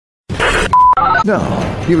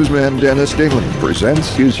Now, newsman Dennis Daly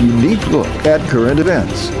presents his unique look at current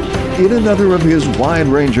events in another of his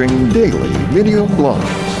wide-ranging daily video blogs.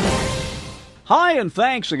 Hi, and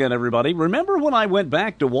thanks again, everybody. Remember when I went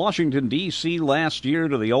back to Washington, D.C. last year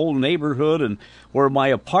to the old neighborhood, and where my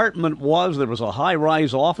apartment was, there was a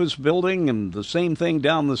high-rise office building and the same thing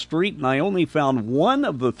down the street, and I only found one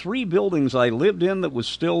of the 3 buildings I lived in that was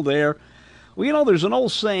still there? Well, you know, there's an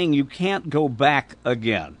old saying, you can't go back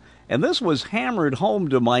again. And this was hammered home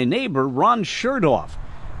to my neighbor, Ron Scherdoff.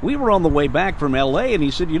 We were on the way back from L.A., and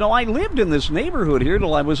he said, you know, I lived in this neighborhood here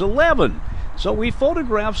till I was 11. So we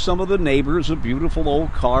photographed some of the neighbors, a beautiful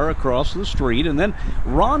old car across the street, and then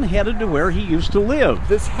Ron headed to where he used to live.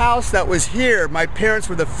 This house that was here, my parents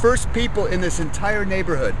were the first people in this entire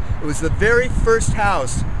neighborhood. It was the very first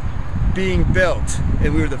house being built,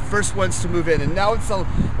 and we were the first ones to move in. And now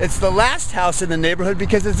it's the last house in the neighborhood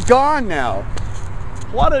because it's gone now.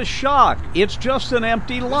 What a shock. It's just an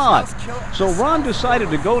empty lot. So Ron decided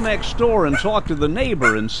to go next door and talk to the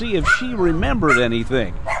neighbor and see if she remembered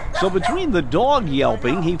anything. So between the dog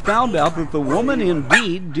yelping, he found out that the woman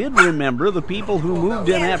indeed did remember the people who moved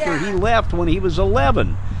in after he left when he was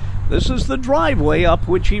 11. This is the driveway up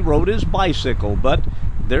which he rode his bicycle, but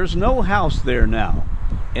there's no house there now.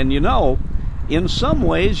 And you know, in some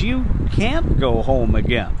ways you can't go home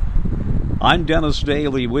again. I'm Dennis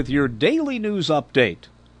Daly with your Daily News Update.